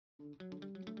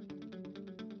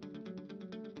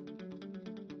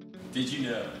Did you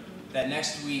know that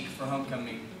next week for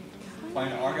homecoming,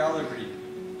 playing Argyle Liberty,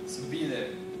 so be there.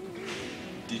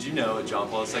 Did you know at John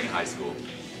Paul II High School,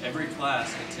 every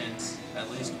class attends at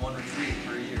least one retreat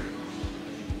per year?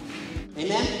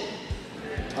 Amen?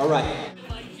 All right.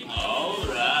 all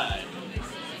right.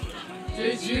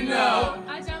 Did you know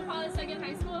At John Paul II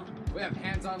High School, we have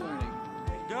hands-on learning?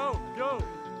 Go, go.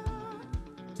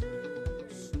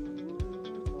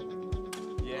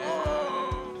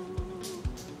 Yeah.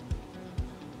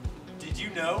 Did you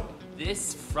know?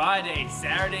 This Friday,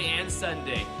 Saturday, and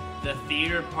Sunday, the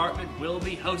theater department will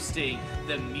be hosting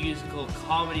the musical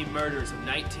Comedy Murders of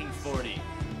 1940,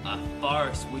 a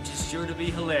farce which is sure to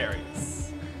be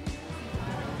hilarious.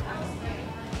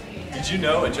 Did you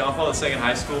know at John Paul II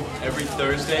High School, every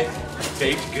Thursday,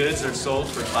 baked goods are sold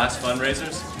for class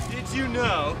fundraisers? Did you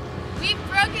know? we've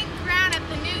broken ground at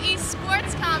the New East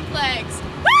Sports Complex.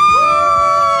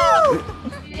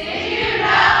 Did you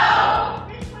know?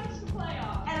 Fish wins the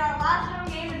playoff. And our last home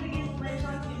game is